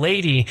to Our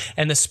Lady,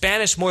 and the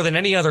Spanish more than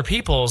any other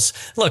peoples.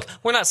 Look,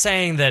 we're not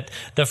saying that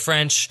the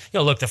French,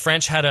 the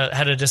French had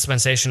a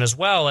dispensation as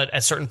well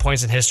at certain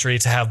points in history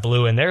to have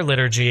blue in their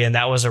liturgy, and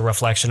that was a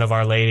reflection of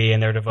Our Lady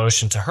and their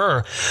devotion to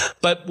her.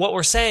 But what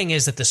we're saying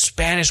is that the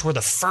Spanish were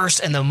the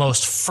first and the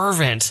most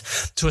fervent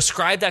to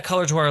ascribe that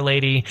color to Our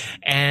Lady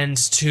and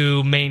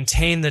to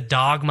maintain the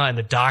dogma and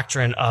the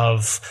doctrine of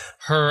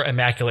her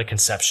immaculate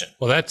conception.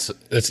 Well, that's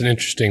an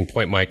interesting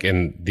point, Mike.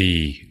 And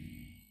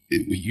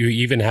you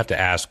even have to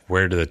ask,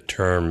 where the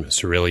term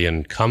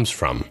cerulean comes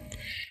from.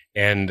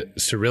 And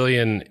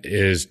cerulean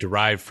is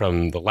derived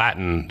from the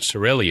Latin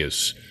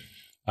ceruleus,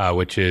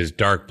 which is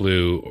dark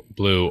blue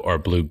or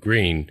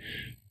blue-green.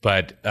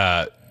 But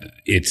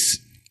it's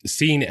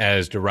seen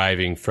as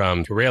deriving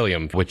from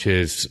ceralium, which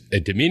is a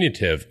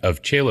diminutive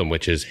of caelum,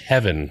 which is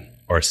heaven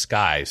or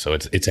sky. So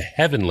it's a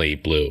heavenly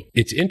blue.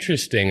 It's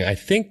interesting. I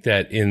think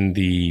that in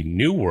the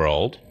New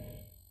World,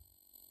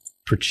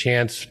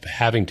 perchance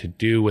having to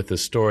do with the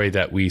story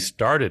that we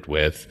started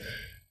with,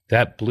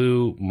 that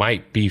blue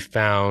might be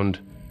found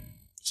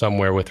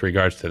somewhere with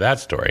regards to that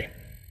story.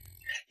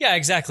 Yeah,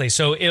 exactly.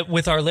 So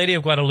with Our Lady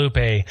of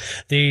Guadalupe,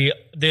 the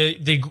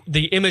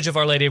image of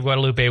Our Lady of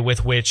Guadalupe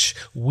with which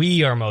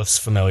we are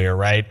most familiar,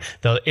 right?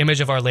 The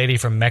image of Our Lady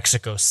from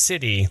Mexico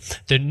City,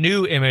 the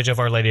new image of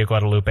Our Lady of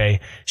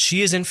Guadalupe,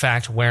 she is in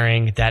fact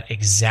wearing that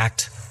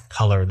exact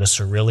color, the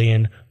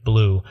cerulean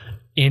blue,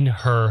 in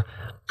her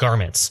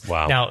garments.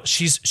 Wow. Now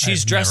she's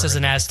dressed as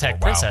an Aztec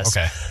princess.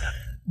 Wow. Okay.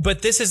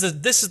 But this is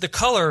the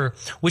color,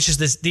 which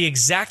is the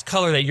exact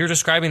color that you're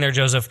describing there,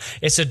 Joseph.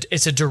 It's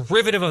a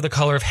derivative of the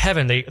color of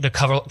heaven, the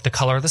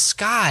color of the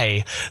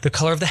sky, the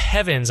color of the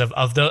heavens,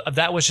 of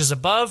that which is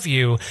above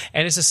you,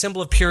 and it's a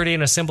symbol of purity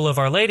and a symbol of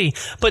Our Lady.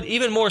 But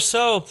even more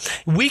so,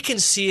 we can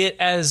see it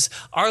as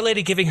Our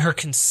Lady giving her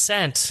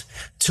consent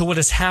to what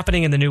is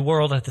happening in the New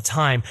World at the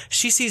time.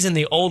 She sees in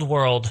the Old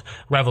World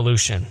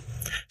revolution.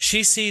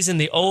 She sees in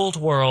the Old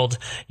World,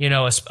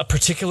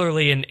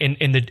 particularly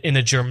in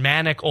the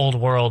Germanic Old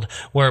World,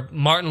 where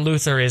Martin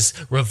Luther is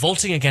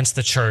revolting against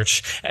the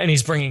church, and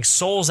he's bringing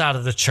souls out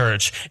of the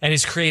church, and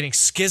he's creating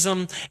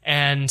schism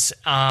and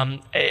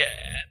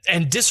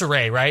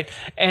disarray, right?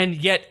 And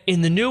yet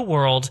in the New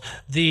World,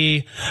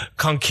 the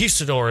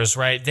conquistadors,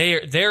 right?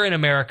 They're in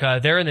America,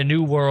 they're in the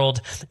New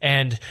World,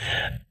 and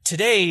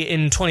today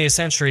in 20th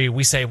century,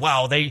 we say,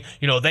 wow, they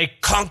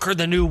conquered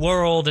the New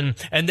World and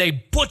they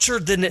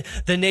butchered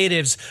the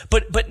natives.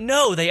 But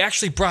no, they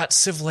actually brought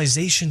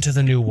civilization to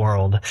the New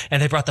World,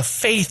 and they brought the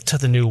faith to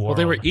the New World. Well,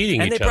 they were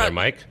eating each other,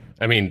 Mike.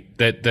 I mean,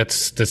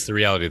 that's the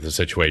reality of the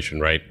situation,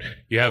 right?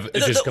 You have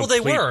just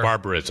complete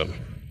barbarism.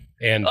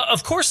 And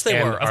of course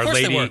they were.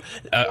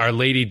 Our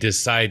Lady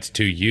decides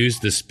to use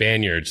the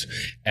Spaniards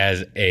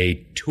as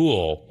a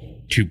tool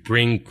to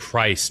bring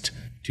Christ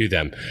to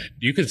them.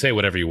 You can say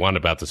whatever you want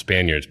about the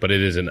Spaniards, but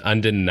it is an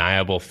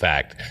undeniable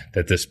fact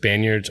that the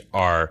Spaniards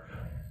are,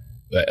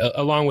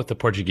 along with the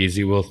Portuguese,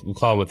 we'll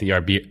call them with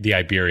the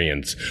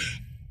Iberians,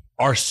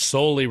 are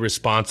solely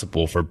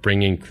responsible for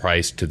bringing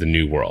Christ to the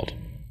New World.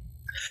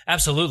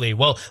 Absolutely.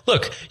 Well,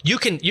 look, you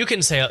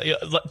can say,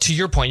 to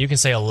your point, you can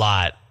say a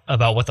lot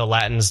about what the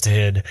Latins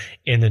did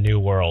in the New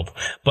World.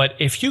 But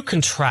if you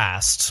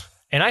contrast,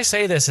 and I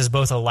say this as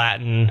both a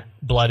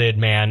Latin-blooded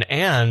man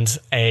and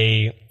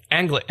an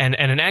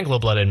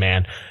Anglo-blooded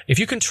man, if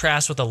you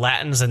contrast what the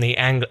Latins and the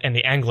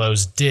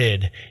Anglos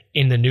did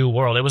in the New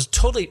World,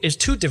 it's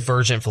two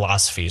divergent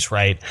philosophies,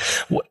 right?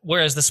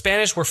 Whereas the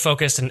Spanish were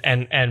focused,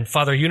 and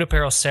Father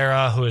Junipero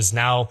Serra, who is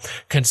now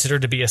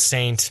considered to be a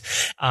saint,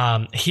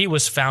 he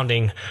was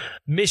founding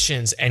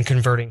missions and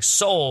converting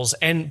souls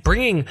and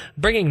bringing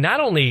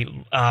not only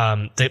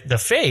the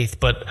faith,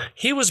 but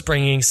he was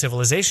bringing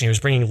civilization. He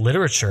was bringing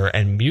literature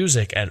and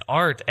music and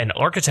art and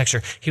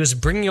architecture. He was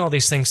bringing all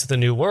these things to the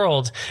New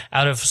World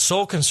out of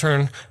sole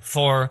concern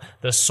for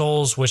the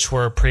souls which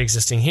were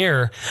pre-existing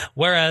here.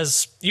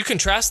 Whereas you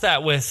contrast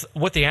that with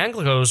what the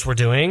Anglos were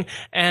doing,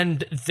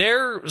 and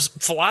their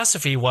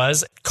philosophy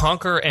was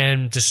conquer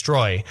and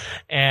destroy.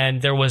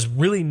 And there was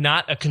really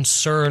not a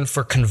concern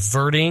for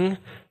converting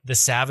the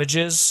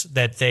savages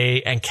that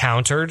they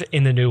encountered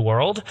in the New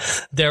World.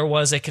 There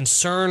was a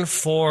concern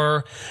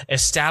for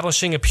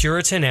establishing a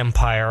Puritan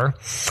empire,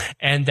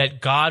 and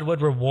that God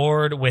would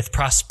reward with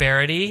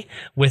prosperity,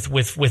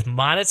 with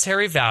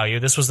monetary value.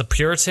 This was the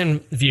Puritan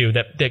view,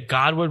 that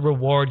God would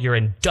reward your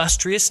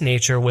industrious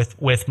nature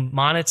with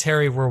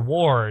monetary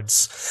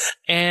rewards,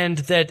 and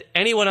that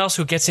anyone else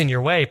who gets in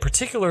your way,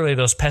 particularly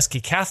those pesky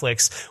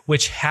Catholics,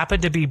 which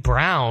happened to be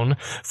brown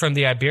from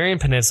the Iberian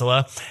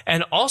Peninsula,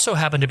 and also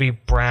happened to be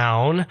brown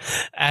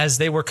as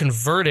they were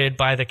converted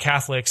by the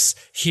Catholics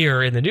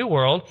here in the New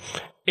World,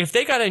 if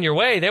they got in your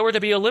way, they were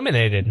to be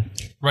eliminated.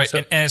 Right. So,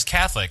 and as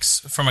Catholics,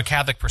 from a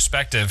Catholic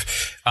perspective,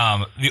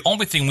 the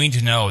only thing we need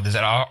to know is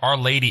that Our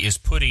Lady is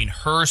putting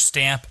her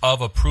stamp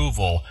of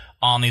approval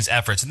on these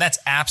efforts, and that's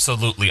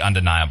absolutely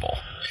undeniable.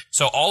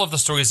 So all of the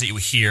stories that you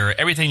hear,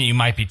 everything that you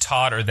might be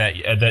taught or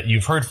that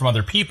you've heard from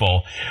other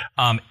people,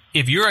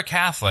 if you're a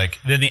Catholic,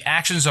 then the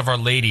actions of Our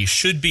Lady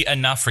should be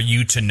enough for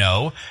you to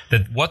know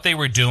that what they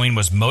were doing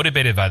was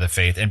motivated by the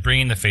faith and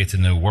bringing the faith to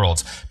the New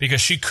Worlds, because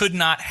she could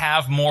not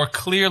have more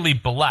clearly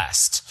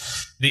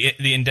blessed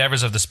the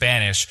endeavors of the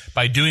Spanish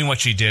by doing what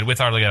she did with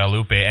Our Lady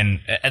Guadalupe. And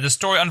the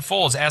story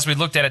unfolds as we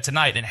looked at it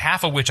tonight, and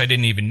half of which I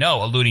didn't even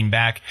know, alluding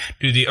back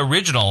to the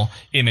original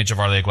image of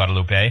Our Lady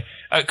Guadalupe.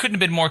 It couldn't have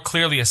been more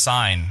clearly a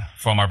sign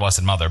from our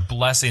Blessed Mother,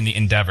 blessing the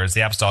endeavors,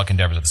 the apostolic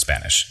endeavors of the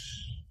Spanish.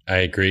 I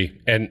agree.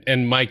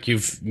 And Mike,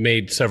 you've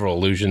made several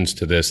allusions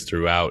to this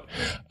throughout,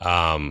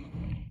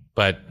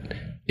 but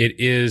it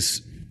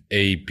is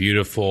a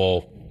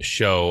beautiful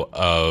show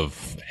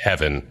of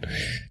heaven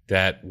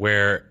that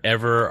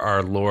wherever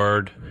our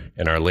Lord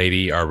and Our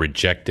Lady are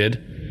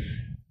rejected,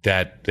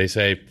 that they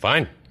say,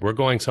 fine, we're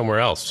going somewhere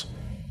else.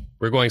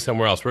 We're going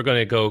somewhere else. We're going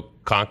to go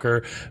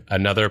conquer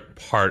another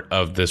part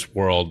of this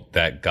world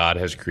that God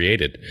has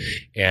created.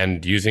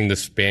 And using the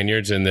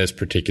Spaniards in this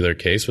particular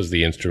case was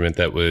the instrument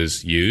that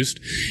was used.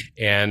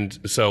 And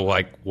so,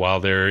 while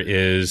there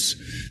is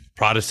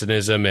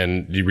Protestantism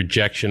and the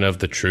rejection of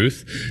the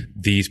truth,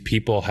 these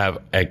people have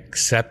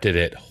accepted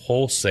it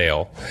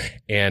wholesale,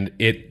 and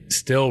it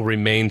still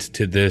remains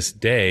to this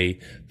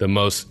day the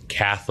most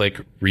Catholic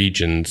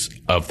regions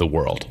of the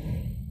world.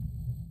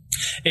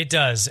 It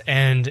does,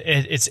 and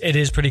it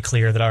is pretty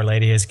clear that Our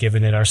Lady has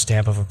given it her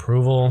stamp of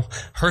approval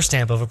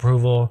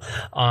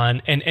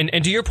on.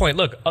 And to your point,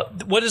 look,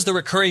 what is the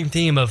recurring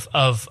theme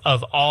of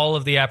all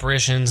of the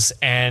apparitions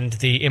and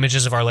the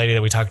images of Our Lady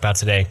that we talked about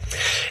today?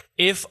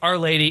 If Our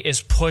Lady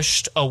is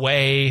pushed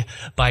away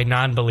by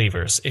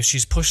non-believers, if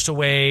she's pushed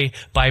away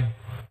by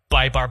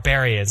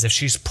barbarians, if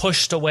she's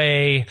pushed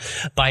away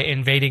by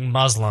invading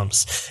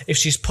Muslims, if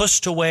she's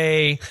pushed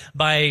away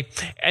by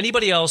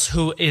anybody else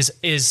who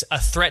is a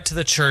threat to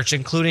the church,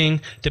 including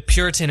the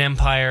Puritan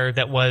Empire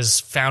that was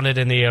founded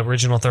in the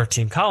original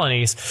 13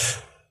 colonies,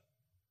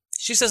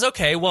 she says,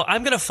 okay, well,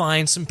 I'm going to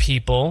find some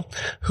people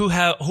who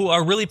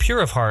are really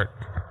pure of heart,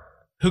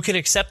 who can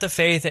accept the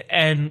faith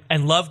and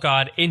love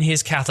God in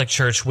his Catholic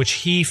Church, which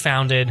he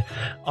founded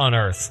on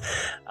earth.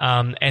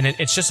 And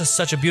it's just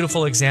such a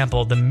beautiful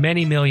example. The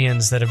many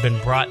millions that have been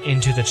brought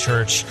into the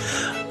church,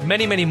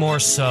 many, many more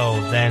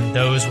so than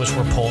those which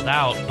were pulled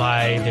out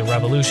by the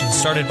revolution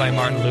started by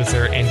Martin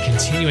Luther and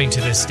continuing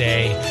to this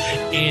day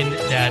in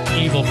that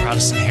evil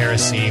Protestant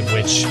heresy,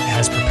 which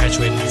has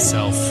perpetuated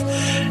itself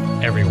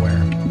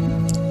everywhere.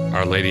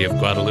 Our Lady of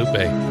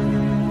Guadalupe,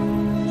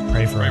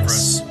 pray for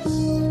us.